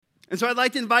And so I'd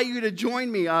like to invite you to join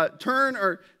me. Turn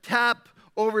or tap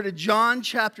over to John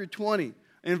chapter 20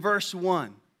 and verse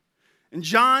 1. In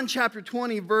John chapter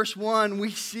 20, verse 1,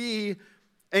 we see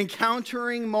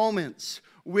encountering moments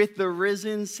with the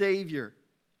risen Savior.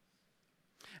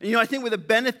 And I think with the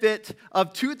benefit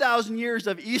of 2,000 years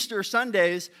of Easter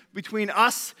Sundays between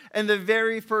us and the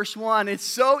very first one, it's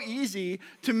so easy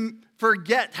to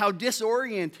forget how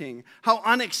disorienting, how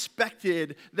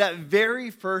unexpected that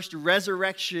very first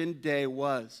resurrection day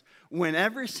was. When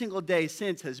every single day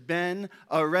since has been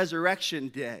a resurrection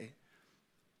day,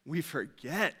 we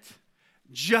forget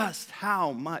just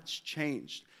how much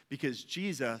changed because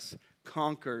Jesus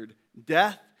conquered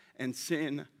death and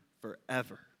sin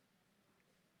forever.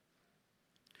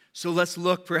 So let's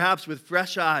look perhaps with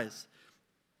fresh eyes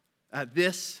at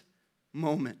this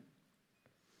moment.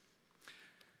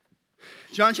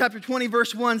 John chapter 20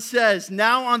 verse 1 says,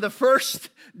 "Now on the first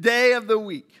day of the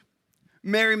week,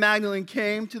 Mary Magdalene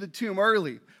came to the tomb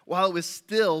early while it was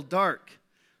still dark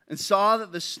and saw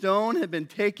that the stone had been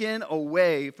taken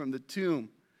away from the tomb.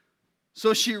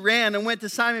 So she ran and went to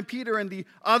Simon Peter and the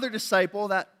other disciple,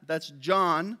 that's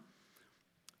John,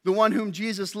 the one whom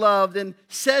Jesus loved, and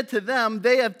said to them,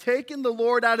 'They have taken the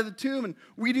Lord out of the tomb, and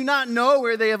we do not know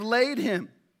where they have laid him.'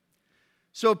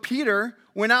 So Peter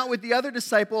went out with the other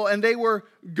disciple, and they were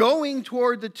going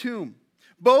toward the tomb.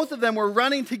 Both of them were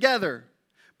running together,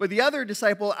 but the other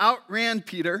disciple outran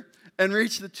Peter and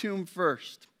reached the tomb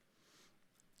first."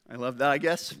 I love that. I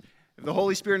guess if the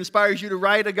Holy Spirit inspires you to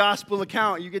write a gospel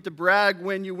account, you get to brag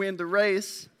when you win the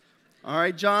race. All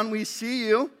right, John, we see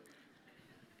you.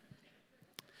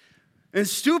 And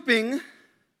stooping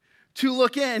to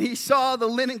look in, he saw the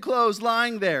linen clothes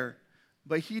lying there,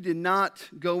 but he did not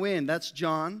go in. That's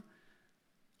John.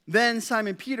 Then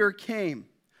Simon Peter came,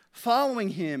 following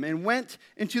him, and went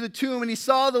into the tomb, and he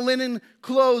saw the linen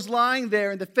clothes lying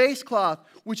there, and the face cloth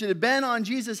which had been on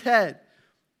Jesus' head,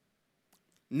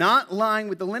 not lying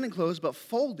with the linen clothes, but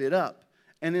folded up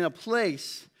and in a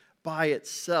place by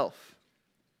itself.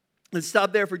 Let's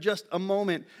stop there for just a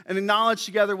moment and acknowledge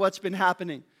together what's been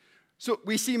happening. So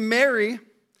we see Mary,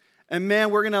 and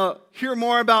man, we're going to hear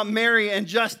more about Mary in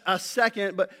just a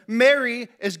second, but Mary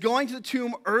is going to the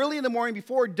tomb early in the morning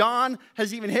before dawn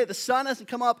has even hit. The sun hasn't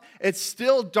come up. It's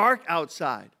still dark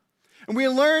outside. And we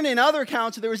learn in other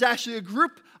accounts that there was actually a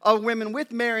group of women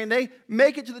with Mary, and they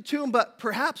make it to the tomb, but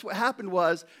perhaps what happened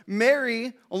was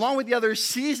Mary, along with the others,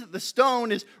 sees that the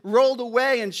stone is rolled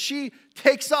away, and she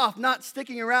takes off, not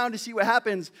sticking around to see what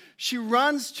happens. She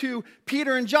runs to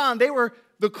Peter and John. They were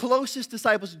the closest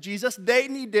disciples of Jesus. They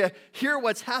need to hear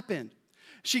what's happened.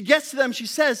 She gets to them. She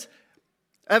says,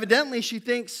 evidently she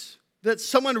thinks that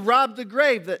someone robbed the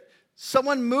grave, that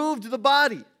someone moved the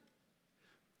body.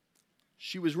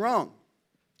 She was wrong.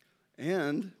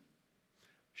 And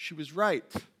she was right.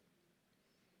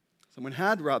 Someone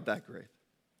had robbed that grave.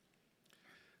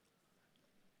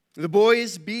 The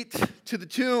boys beat to the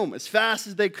tomb as fast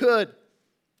as they could.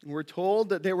 And we're told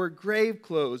that there were grave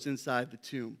clothes inside the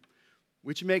tomb,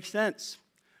 which makes sense.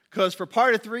 Because for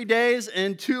part of 3 days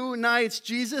and 2 nights,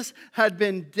 Jesus had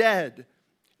been dead.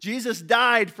 Jesus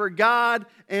died for God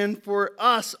and for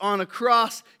us on a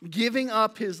cross, giving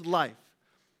up his life.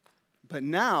 But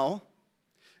now,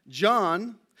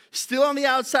 John, still on the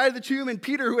outside of the tomb, and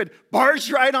Peter, who had barged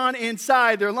right on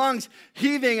inside, their lungs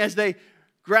heaving as they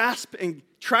grasp and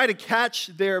try to catch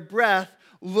their breath,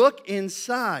 look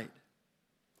inside.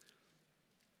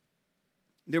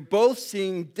 They're both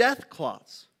seeing death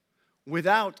cloths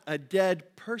without a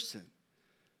dead person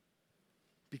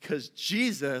because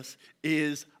Jesus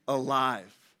is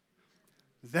alive.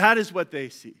 That is what they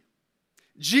see.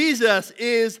 Jesus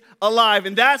is alive,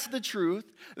 and that's the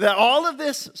truth that all of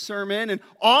this sermon and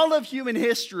all of human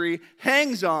history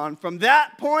hangs on from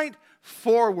that point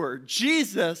forward.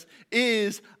 Jesus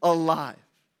is alive.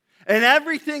 And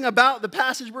everything about the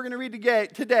passage we're going to read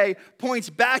today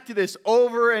points back to this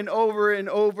over and over and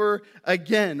over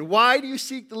again. Why do you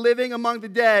seek the living among the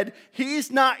dead?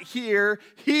 He's not here.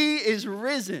 He is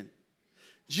risen.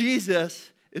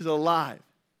 Jesus is alive.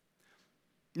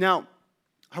 Now,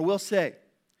 I will say,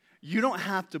 you don't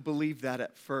have to believe that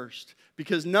at first,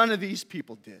 because none of these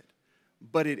people did.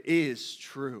 But it is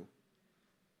true.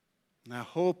 And I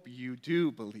hope you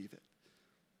do believe it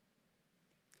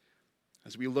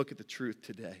as we look at the truth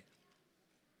today.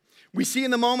 We see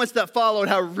in the moments that followed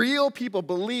how real people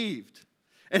believed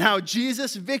and how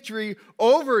Jesus' victory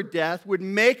over death would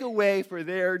make a way for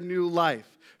their new life.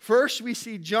 First, we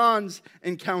see John's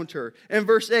encounter. In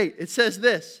verse 8, it says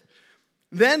this,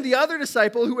 "Then the other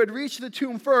disciple who had reached the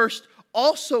tomb first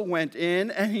also went in,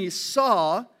 and he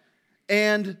saw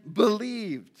and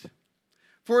believed."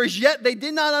 For as yet they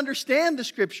did not understand the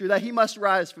scripture that he must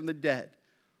rise from the dead.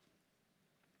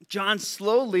 John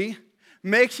slowly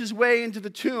makes his way into the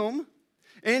tomb,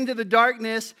 into the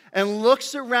darkness, and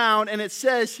looks around, and it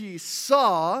says he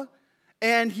saw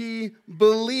and he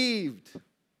believed.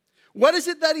 What is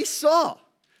it that he saw?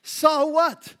 Saw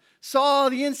what? Saw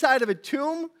the inside of a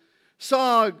tomb?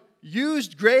 Saw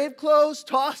used grave clothes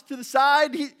tossed to the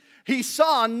side? He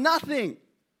saw nothing.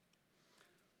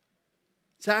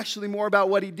 It's actually more about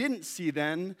what he didn't see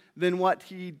then than what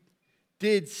he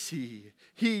did see.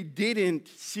 He didn't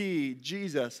see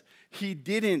Jesus. He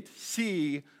didn't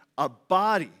see a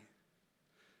body.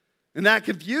 And that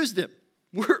confused him.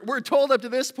 We're told up to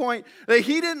this point that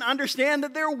he didn't understand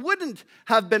that there wouldn't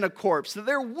have been a corpse, that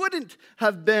there wouldn't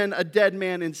have been a dead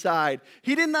man inside.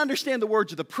 He didn't understand the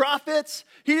words of the prophets.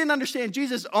 He didn't understand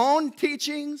Jesus' own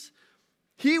teachings.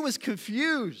 He was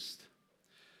confused.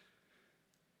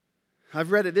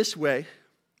 I've read it this way.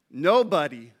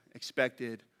 Nobody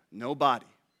expected no body.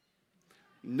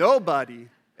 Nobody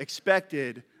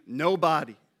expected no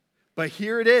body. But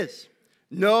here it is.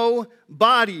 No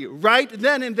body. Right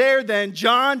then and there, then,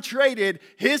 John traded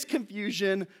his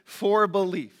confusion for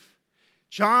belief.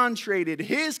 John traded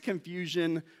his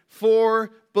confusion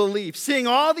for belief. Seeing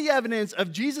all the evidence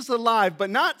of Jesus alive, but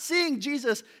not seeing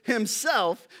Jesus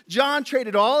himself, John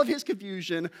traded all of his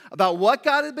confusion about what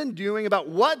God had been doing, about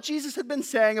what Jesus had been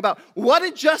saying, about what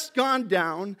had just gone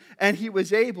down, and he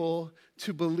was able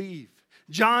to believe.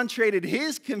 John traded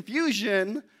his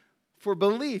confusion for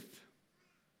belief.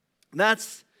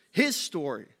 That's his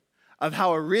story of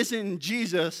how a risen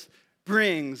Jesus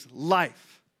brings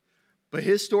life. But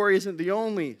his story isn't the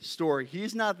only story.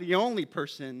 He's not the only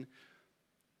person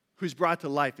who's brought to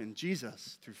life in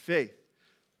Jesus through faith.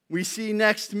 We see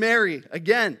next Mary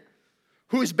again,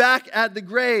 who's back at the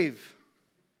grave.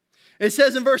 It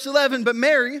says in verse 11, but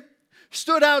Mary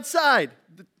stood outside,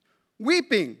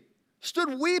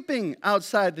 stood weeping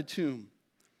outside the tomb.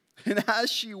 And as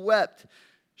she wept,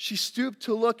 she stooped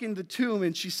to look in the tomb,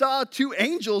 and she saw two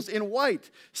angels in white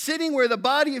sitting where the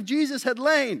body of Jesus had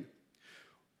lain,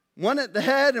 one at the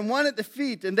head and one at the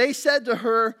feet. And they said to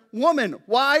her, woman,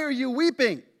 why are you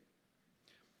weeping?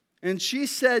 And she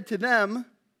said to them,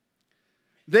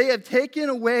 they have taken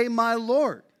away my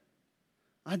Lord.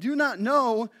 I do not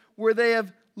know where they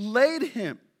have laid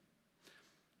him.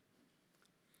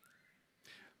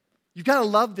 You've got to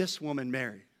love this woman,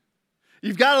 Mary.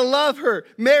 You've got to love her.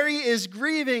 Mary is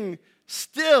grieving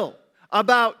still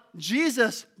about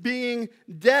Jesus being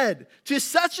dead to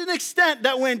such an extent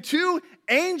that when two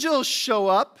angels show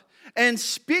up and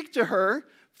speak to her,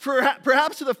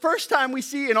 perhaps for the first time we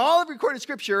see in all of recorded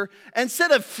scripture, instead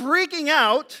of freaking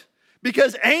out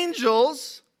because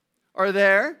angels are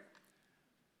there,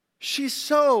 she's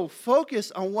so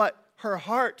focused on what her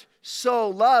heart so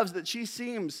loves that she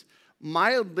seems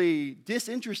mildly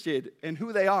disinterested in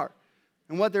who they are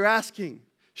and what they're asking.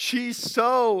 She's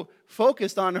so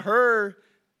focused on her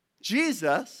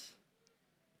Jesus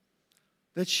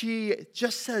that she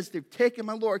just says, they've taken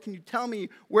my Lord. Can you tell me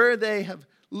where they have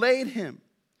laid him?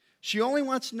 She only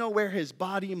wants to know where his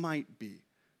body might be.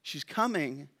 She's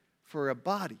coming for a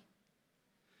body.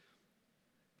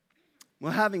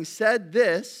 Well, having said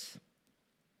this,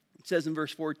 it says in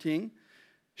verse 14,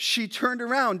 she turned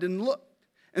around and looked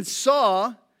and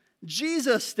saw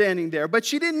Jesus standing there, but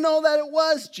she didn't know that it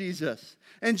was Jesus.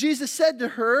 And Jesus said to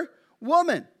her,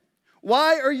 woman,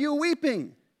 why are you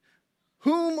weeping?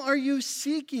 Whom are you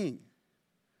seeking?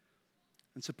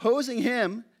 And supposing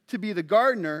him to be the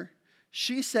gardener,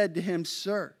 she said to him,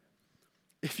 sir,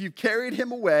 if you carried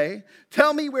him away,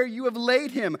 tell me where you have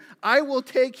laid him. I will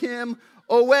take him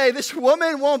away. This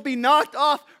woman won't be knocked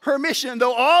off her mission,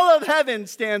 though all of heaven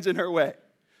stands in her way.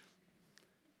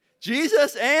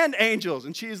 Jesus and angels.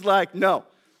 And she's like, no,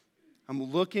 I'm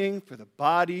looking for the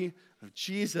body of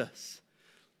Jesus.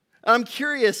 I'm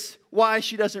curious why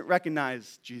she doesn't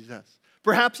recognize Jesus.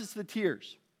 Perhaps it's the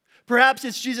tears. Perhaps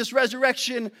it's Jesus'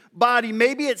 resurrection body.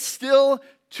 Maybe it's still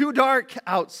too dark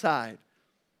outside.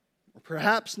 Or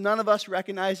perhaps none of us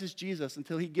recognizes Jesus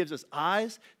until he gives us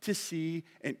eyes to see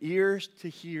and ears to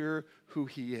hear who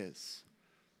he is.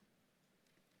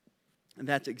 And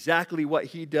that's exactly what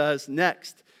he does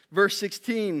next. Verse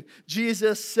 16,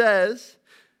 Jesus said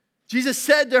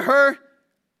to her,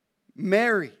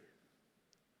 Mary.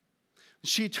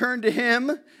 She turned to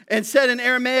him and said in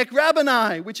Aramaic,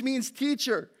 Rabboni, which means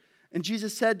teacher. And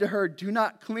Jesus said to her, do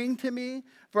not cling to me,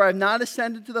 for I have not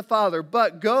ascended to the Father,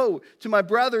 but go to my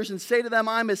brothers and say to them,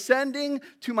 I'm ascending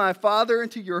to my Father and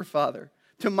to your Father,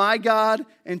 to my God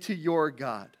and to your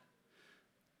God.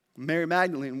 Mary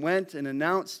Magdalene went and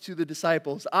announced to the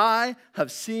disciples, I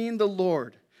have seen the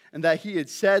Lord, and that he had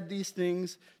said these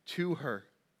things to her.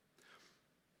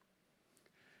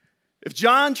 If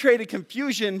John traded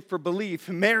confusion for belief,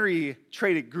 Mary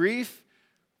traded grief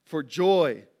for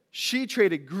joy. She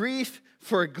traded grief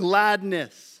for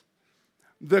gladness.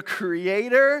 The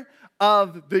creator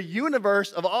of the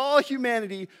universe, of all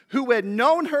humanity, who had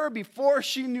known her before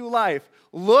she knew life,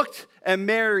 looked at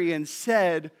Mary and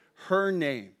said her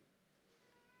name.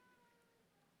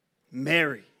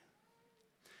 Mary.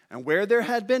 And where there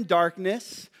had been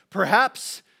darkness,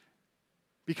 perhaps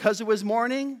because it was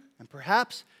morning, and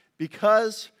perhaps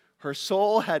because her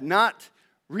soul had not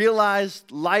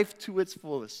realized life to its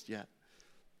fullest yet,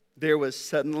 there was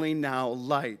suddenly now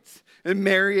light. And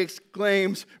Mary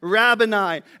exclaims,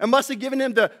 Rabboni, and must have given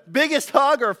him the biggest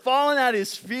hug or fallen at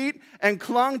his feet and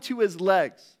clung to his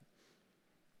legs.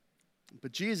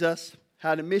 But Jesus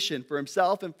had a mission for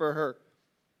himself and for her.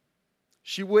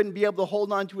 She wouldn't be able to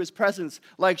hold on to his presence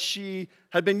like she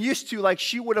had been used to, like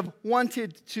she would have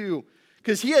wanted to.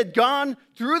 Because he had gone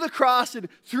through the cross and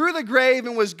through the grave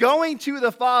and was going to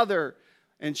the Father.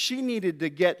 And she needed to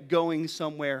get going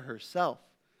somewhere herself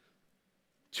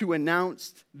to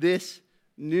announce this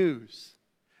news.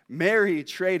 Mary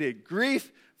traded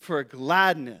grief for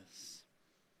gladness.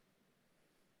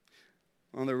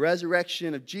 On the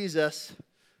resurrection of Jesus,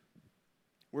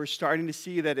 we're starting to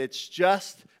see that it's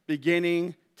just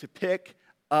beginning to pick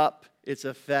up its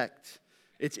effect,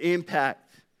 its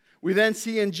impact. We then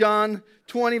see in John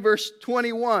 20, verse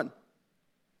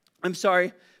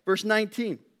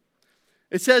 19.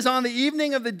 It says, on the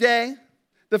evening of the day,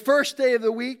 the first day of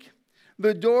the week,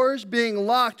 the doors being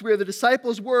locked where the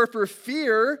disciples were for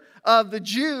fear of the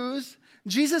Jews,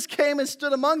 Jesus came and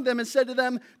stood among them and said to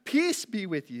them, peace be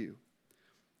with you.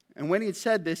 And when he had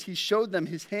said this, he showed them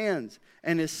his hands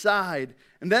and his side.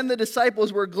 And then the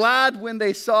disciples were glad when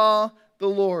they saw the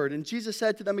Lord. And Jesus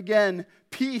said to them again,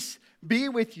 peace be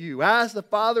with you. As the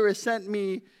Father has sent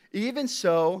me, even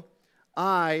so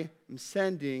I am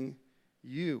sending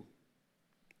you.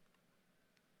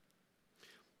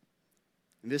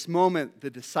 In this moment, the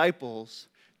disciples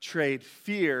trade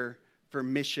fear for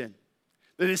mission.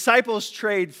 The disciples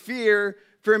trade fear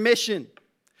for mission.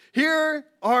 Here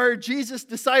are Jesus'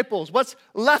 disciples. What's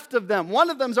left of them?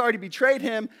 One of them's already betrayed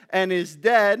him and is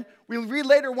dead. We'll read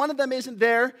later, one of them isn't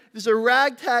there. There's a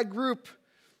ragtag group.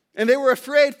 And they were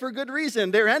afraid for good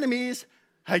reason. Their enemies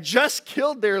had just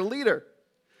killed their leader.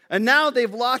 And now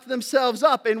they've locked themselves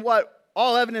up in what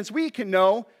all evidence we can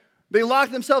know. They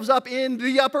locked themselves up in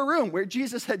the upper room where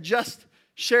Jesus had just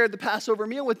shared the Passover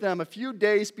meal with them a few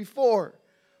days before.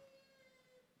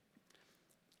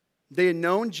 They had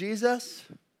known Jesus.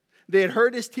 They had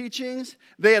heard his teachings.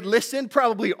 They had listened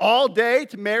probably all day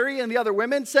to Mary and the other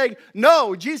women saying,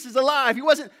 no, Jesus is alive. He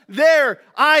wasn't there.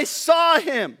 I saw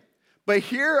him. But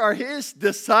here are his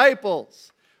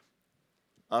disciples,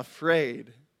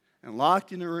 afraid and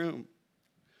locked in a room.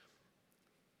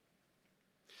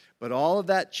 But all of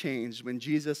that changed when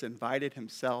Jesus invited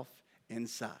himself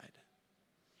inside.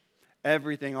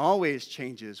 Everything always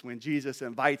changes when Jesus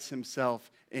invites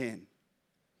himself in.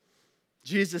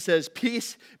 Jesus says,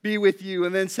 peace be with you,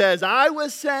 and then says, I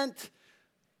was sent,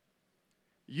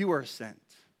 you are sent.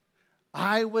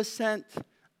 I was sent,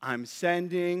 I'm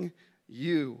sending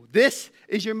you. This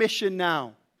is your mission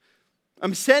now.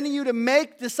 I'm sending you to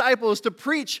make disciples, to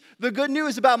preach the good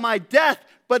news about my death,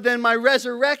 but then my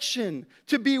resurrection,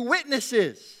 to be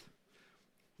witnesses.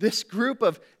 This group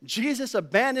of Jesus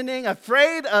abandoning,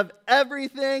 afraid of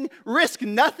everything, risk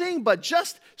nothing but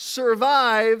just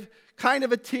survive kind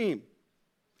of a team.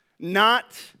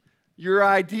 Not your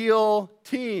ideal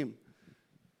team.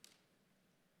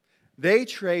 They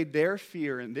trade their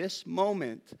fear in this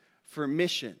moment for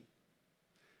mission.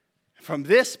 From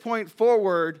this point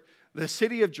forward, the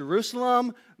city of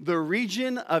Jerusalem, the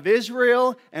region of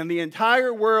Israel, and the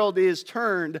entire world is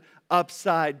turned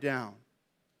upside down.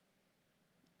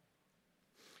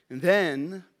 And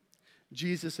then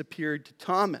Jesus appeared to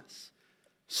Thomas.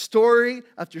 Story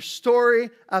after story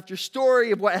after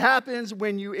story of what happens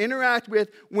when you interact with,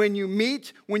 when you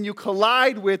meet, when you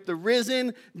collide with the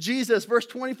risen Jesus. Verse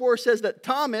 24 says that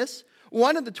Thomas,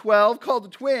 one of the 12, called the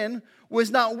twin,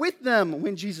 was not with them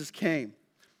when Jesus came.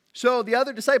 So the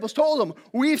other disciples told him,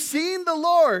 we've seen the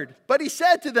Lord. But he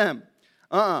said to them,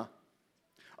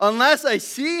 unless I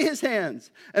see his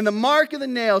hands and the mark of the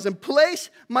nails and place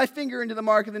my finger into the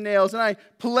mark of the nails and I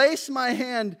place my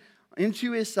hand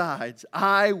into his sides,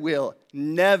 I will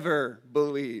never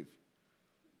believe.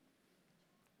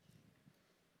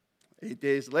 8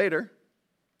 days later,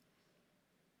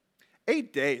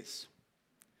 8 days.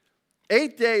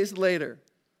 8 days later,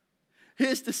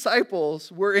 his disciples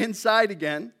were inside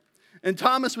again. and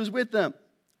Thomas was with them.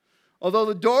 Although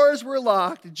the doors were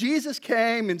locked, Jesus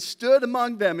came and stood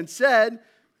among them and said,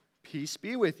 "Peace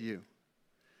be with you."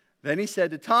 Then he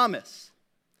said to Thomas,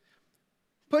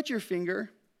 "Put your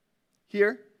finger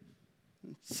here,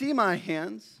 see my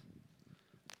hands,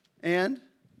 and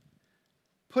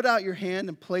put out your hand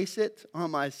and place it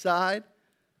on my side.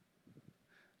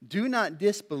 Do not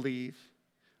disbelieve,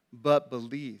 but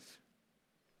believe."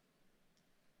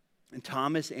 And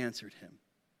Thomas answered him,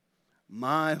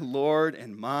 "My Lord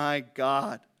and my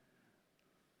God."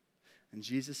 And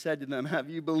Jesus said to them, "Have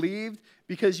you believed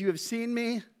because you have seen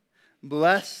me?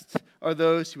 Blessed are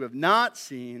those who have not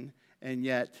seen and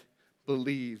yet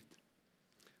believed."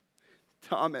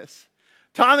 Thomas,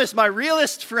 my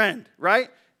realist friend, right?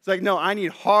 It's like, no, I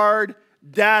need hard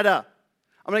data.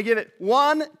 I'm going to give it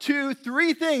 1, 2,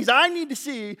 3 things I need to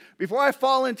see before I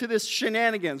fall into this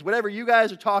shenanigans, whatever you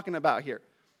guys are talking about here.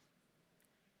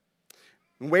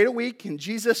 And wait a week, and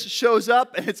Jesus shows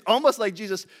up, and it's almost like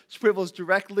Jesus swivels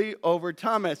directly over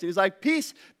Thomas. He's like,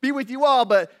 "Peace be with you all,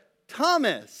 but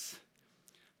Thomas,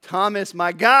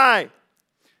 my guy,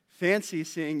 fancy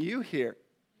seeing you here."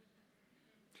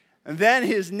 And then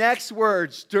his next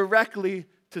words directly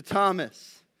to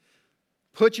Thomas: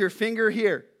 "Put your finger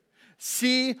here.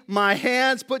 See my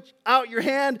hands. Put out your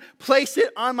hand. Place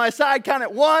it on my side." Count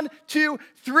it 1, 2,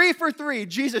 3 for 3.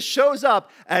 Jesus shows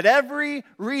up at every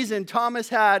reason Thomas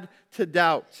had to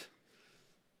doubt.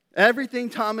 Everything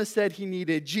Thomas said he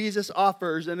needed, Jesus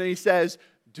offers. And then he says,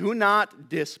 "Do not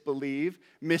disbelieve,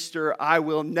 Mr. I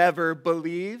will never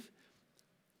believe.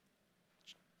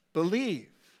 Believe."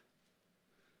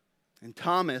 And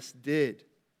Thomas did.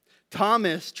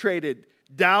 Thomas traded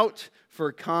doubt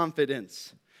for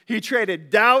confidence. He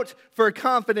traded doubt for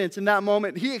confidence in that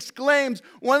moment. He exclaims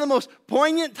one of the most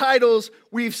poignant titles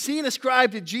we've seen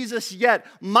ascribed to Jesus yet: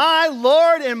 "My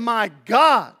Lord and my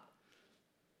God."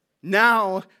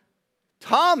 Now,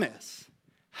 Thomas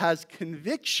has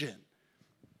conviction.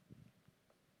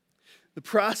 The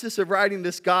process of writing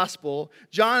this gospel,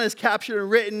 John has captured and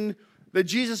written that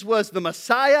Jesus was the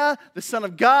Messiah, the Son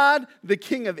of God, the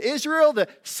King of Israel, the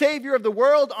Savior of the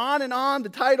world. On and on the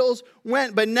titles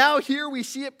went. But now here we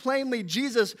see it plainly.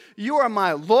 Jesus, you are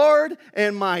my Lord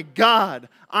and my God.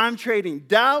 I'm trading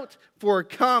doubt for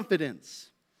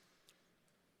confidence.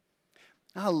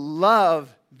 I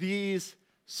love these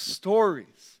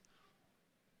stories.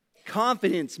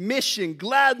 Confidence, mission,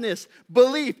 gladness,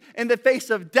 belief in the face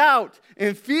of doubt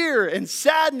and fear and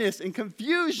sadness and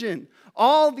confusion.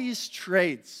 All these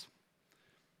traits.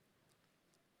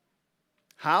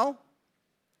 How?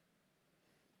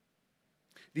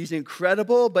 These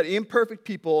incredible but imperfect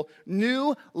people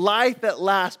knew life at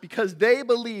last because they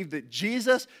believed that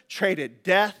Jesus traded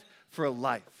death for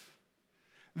life.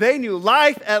 They knew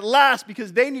life at last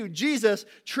because they knew Jesus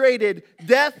traded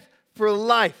death for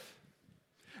life.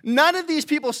 None of these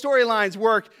people's storylines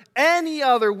work any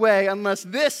other way unless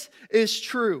this is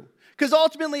true. Because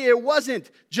ultimately it wasn't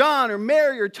John or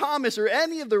Mary or Thomas or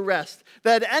any of the rest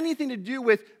that had anything to do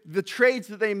with the trades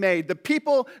that they made, the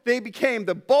people they became,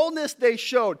 the boldness they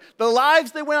showed, the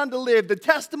lives they went on to live, the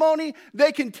testimony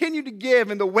they continued to give,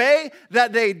 and the way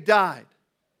that they died.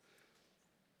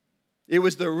 It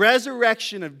was the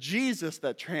resurrection of Jesus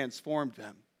that transformed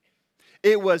them.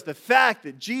 It was the fact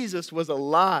that Jesus was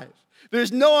alive.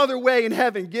 There's no other way in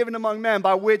heaven given among men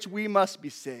by which we must be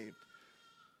saved.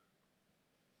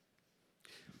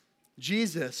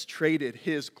 Jesus traded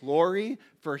his glory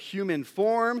for human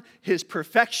form, his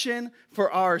perfection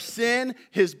for our sin,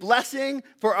 his blessing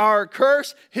for our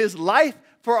curse, his life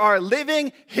for our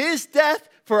living, his death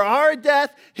for our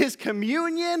death, his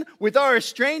communion with our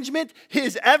estrangement,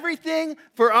 his everything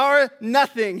for our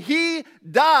nothing. He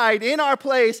died in our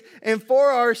place and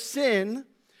for our sin.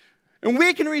 And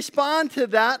we can respond to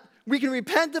that. We can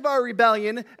repent of our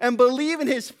rebellion and believe in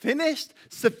his finished,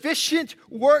 sufficient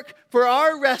work for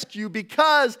our rescue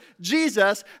because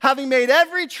Jesus, having made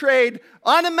every trade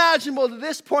unimaginable to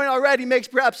this point already, makes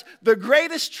perhaps the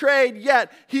greatest trade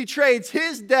yet. He trades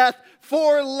his death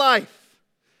for life.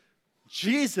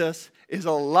 Jesus is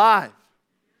alive.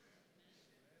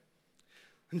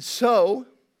 And so,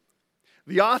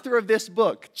 the author of this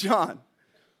book, John,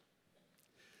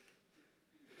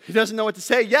 he doesn't know what to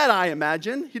say yet, I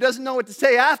imagine. He doesn't know what to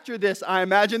say after this, I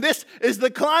imagine. This is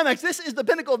the climax. This is the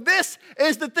pinnacle. This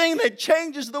is the thing that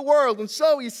changes the world. And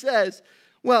so he says,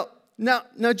 well, now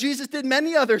Jesus did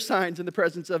many other signs in the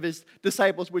presence of his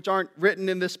disciples, which aren't written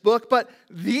in this book, but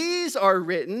these are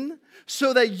written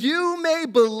so that you may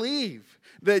believe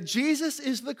that Jesus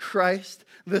is the Christ,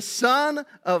 the Son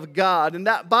of God, and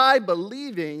that by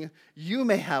believing you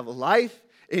may have life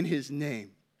in his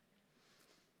name.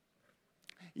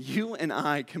 you and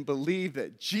I can believe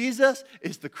that Jesus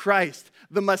is the Christ,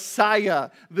 the Messiah,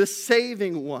 the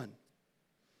saving one.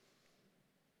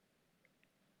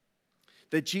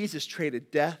 That Jesus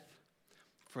traded death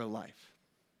for life.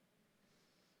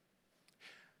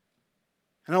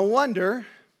 And I wonder,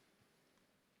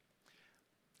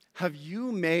 have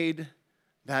you made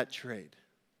that trade?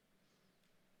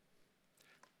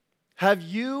 Have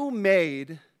you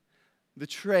made the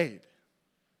trade?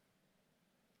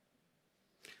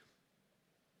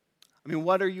 I mean,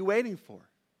 what are you waiting for?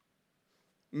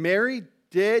 Mary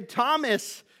did,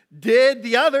 Thomas did,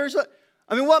 the others.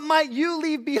 I mean, what might you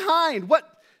leave behind?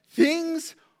 What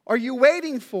things are you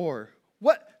waiting for?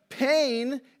 What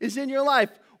pain is in your life?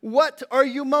 What are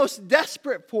you most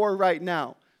desperate for right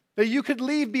now that you could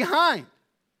leave behind?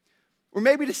 Or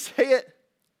maybe to say it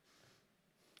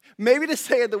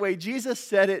the way Jesus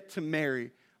said it to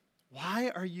Mary.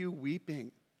 Why are you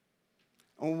weeping?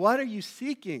 And what are you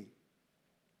seeking?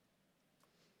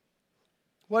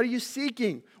 What are you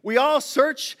seeking? We all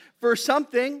search for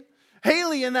something.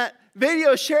 Haley in that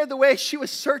video shared the way she was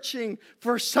searching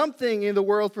for something in the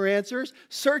world for answers,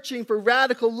 searching for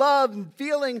radical love and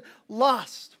feeling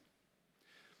lost.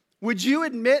 Would you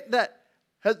admit that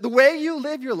the way you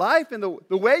live your life and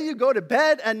the way you go to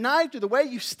bed at night or the way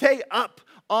you stay up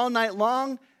all night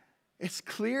long, it's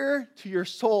clear to your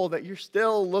soul that you're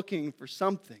still looking for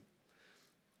something.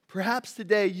 Perhaps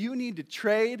today you need to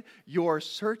trade your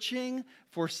searching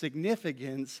for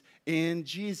significance in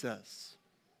Jesus.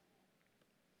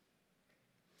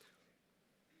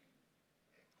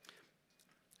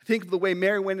 Think of the way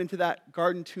Mary went into that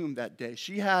garden tomb that day.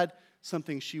 She had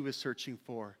something she was searching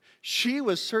for. She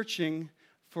was searching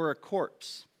for a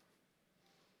corpse.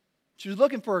 She was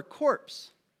looking for a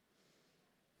corpse.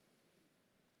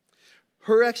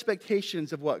 Her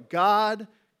expectations of what God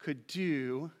could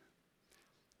do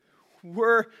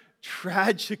were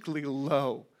tragically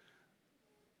low.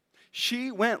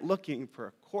 She went looking for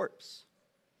a corpse.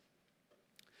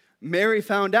 Mary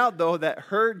found out, though, that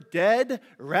her dead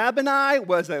Rabboni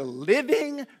was a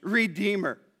living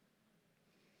Redeemer.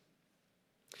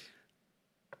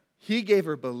 He gave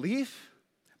her belief,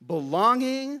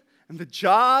 belonging, and the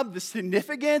job, the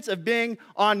significance of being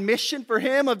on mission for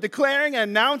him, of declaring and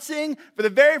announcing for the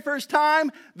very first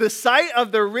time the sight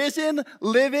of the risen,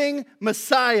 living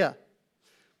Messiah.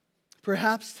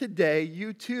 Perhaps today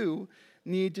you too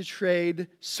need to trade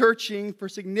searching for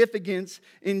significance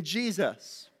in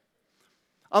Jesus.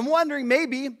 I'm wondering,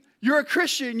 maybe you're a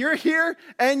Christian, you're here,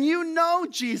 and you know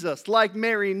Jesus like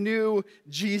Mary knew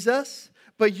Jesus,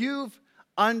 but you've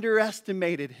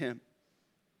underestimated him.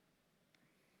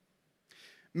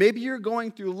 Maybe you're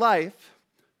going through life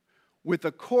with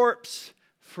a corpse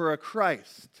for a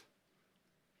Christ.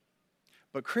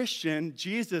 But Christian,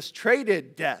 Jesus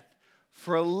traded death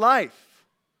for life.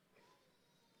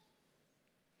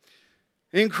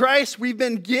 In Christ, we've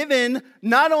been given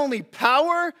not only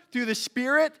power through the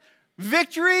Spirit,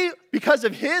 victory because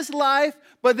of his life,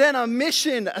 but then a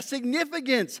mission, a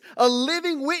significance, a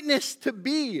living witness to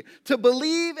be, to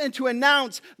believe and to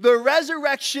announce the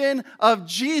resurrection of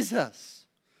Jesus,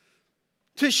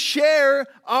 to share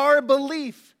our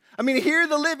belief. I mean, hear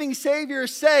the living Savior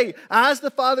say, as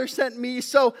the Father sent me,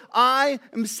 so I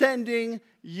am sending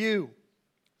you.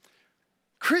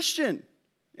 Christian,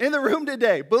 in the room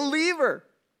today, believer,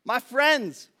 my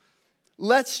friends,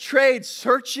 let's trade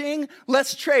searching,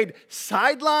 let's trade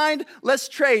sidelined, let's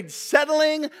trade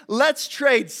settling, let's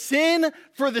trade sin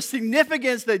for the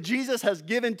significance that Jesus has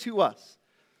given to us.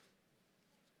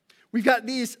 We've got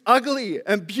these ugly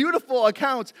and beautiful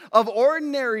accounts of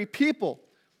ordinary people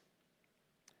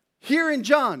here in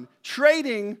John,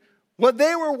 trading what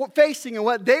they were facing and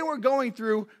what they were going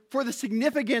through for the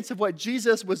significance of what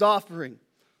Jesus was offering.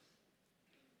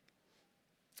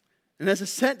 And as a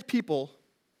sent people,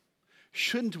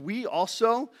 shouldn't we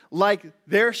also, like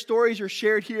their stories are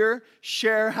shared here,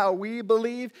 share how we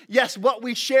believe? Yes, what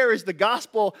we share is the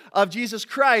gospel of Jesus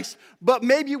Christ, but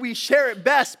maybe we share it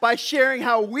best by sharing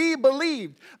how we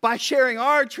believed, by sharing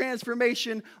our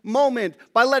transformation moment,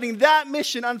 by letting that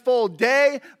mission unfold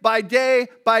day by day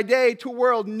by day to the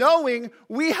world, knowing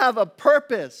we have a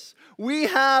purpose. We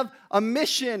have a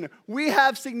mission, we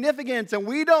have significance, and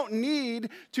we don't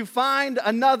need to find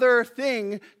another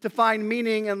thing to find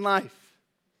meaning in life.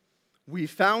 We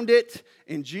found it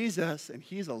in Jesus, and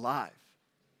he's alive.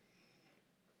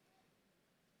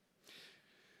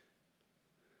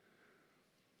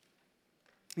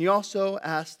 He also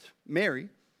asked Mary,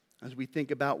 as we think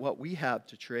about what we have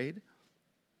to trade,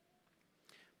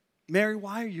 Mary,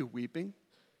 why are you weeping?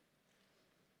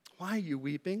 Why are you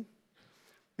weeping?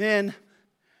 Man,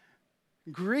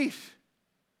 grief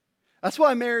That's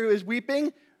why Mary was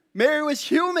weeping. Mary was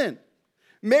human.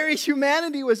 Mary's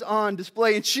humanity was on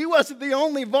display, and she wasn't the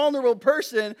only vulnerable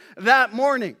person that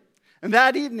morning and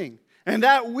that evening and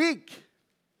that week.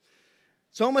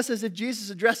 It's almost as if Jesus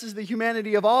addresses the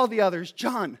humanity of all the others.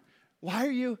 John, why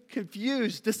are you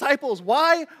confused? Disciples,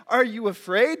 why are you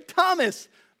afraid? Thomas,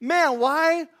 man,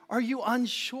 why are you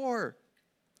unsure?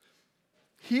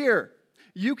 Here,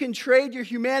 you can trade your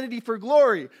humanity for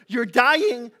glory, your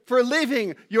dying for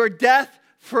living, your death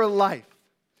for life.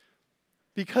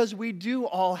 Because we do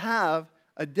all have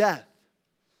a death.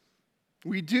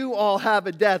 We do all have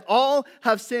a death. All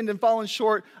have sinned and fallen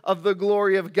short of the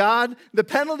glory of God. The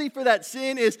penalty for that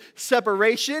sin is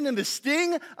separation, and the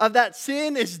sting of that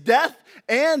sin is death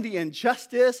and the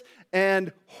injustice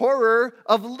and horror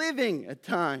of living at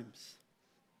times.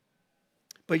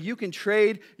 But you can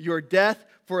trade your death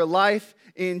for a life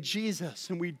in Jesus.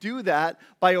 And we do that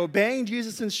by obeying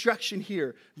Jesus' instruction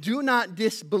here. Do not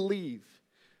disbelieve,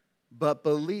 but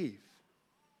believe.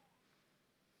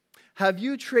 Have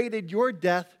you traded your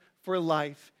death for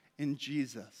life in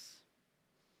Jesus?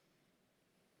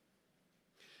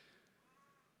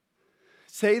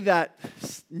 Say that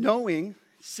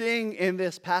seeing in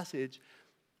this passage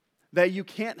that you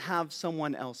can't have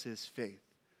someone else's faith.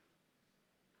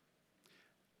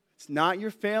 It's not your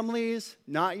family's,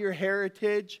 not your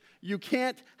heritage. You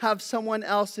can't have someone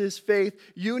else's faith.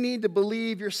 You need to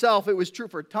believe yourself. It was true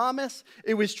for Thomas.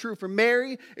 It was true for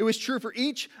Mary. It was true for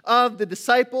each of the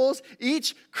disciples.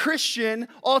 Each Christian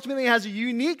ultimately has a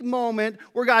unique moment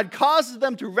where God causes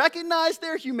them to recognize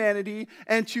their humanity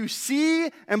and to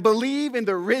see and believe in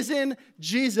the risen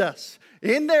Jesus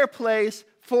in their place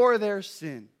for their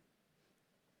sin.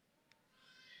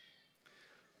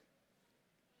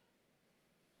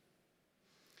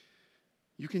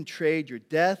 You can trade your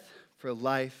death for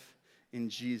life in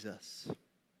Jesus.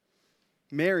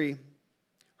 Mary,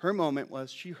 her moment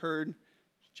was she heard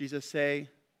Jesus say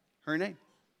her name.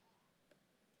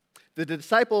 The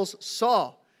disciples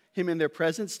saw him in their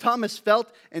presence. Thomas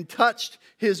felt and touched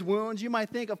his wounds. You might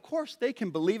think, of course they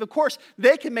can believe. Of course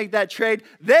they can make that trade.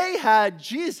 They had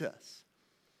Jesus.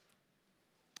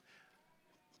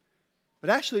 But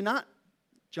actually not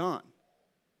John.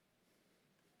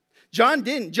 John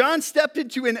didn't. John stepped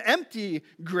into an empty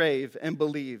grave and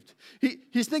believed.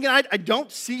 He's thinking, I don't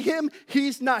see him.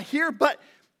 He's not here. But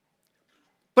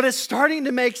it's starting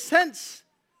to make sense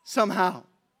somehow.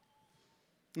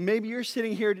 Maybe you're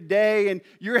sitting here today and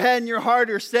your head and your heart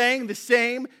are saying the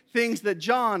same things that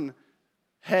John's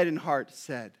head and heart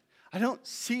said. I don't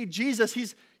see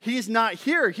Jesus. He's not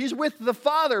here. He's with the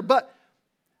Father. But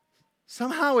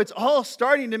somehow it's all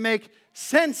starting to make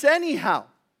sense anyhow.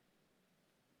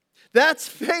 That's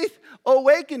faith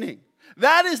awakening.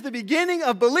 That is the beginning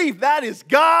of belief. That is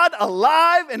God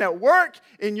alive and at work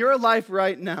in your life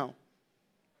right now.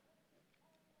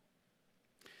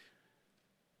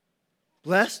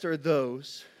 Blessed are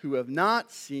those who have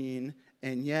not seen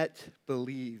and yet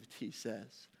believed, he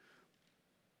says.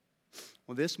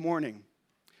 Well, this morning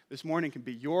can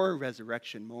be your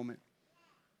resurrection moment.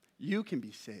 You can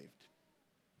be saved.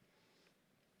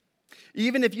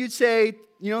 Even if you'd say,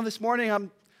 this morning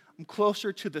I'm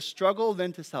closer to the struggle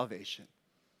than to salvation.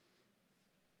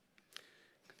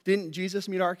 Didn't Jesus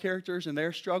meet our characters in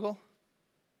their struggle?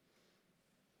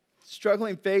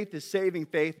 Struggling faith is saving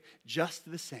faith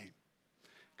just the same.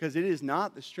 Because it is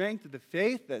not the strength of the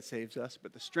faith that saves us,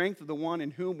 but the strength of the one in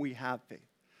whom we have faith.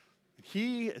 And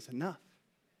he is enough.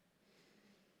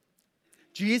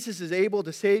 Jesus is able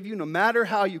to save you no matter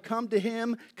how you come to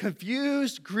him,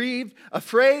 confused, grieved,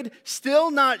 afraid,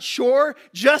 still not sure,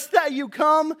 just that you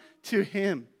come to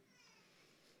him.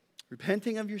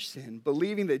 Repenting of your sin,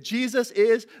 believing that Jesus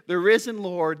is the risen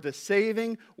Lord, the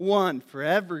saving one for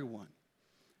everyone,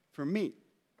 for me,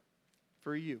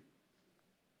 for you.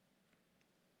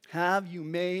 Have you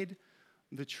made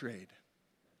the trade?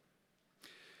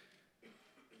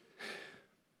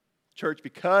 Church,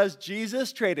 because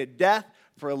Jesus traded death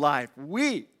for life,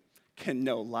 we can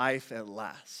know life at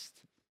last.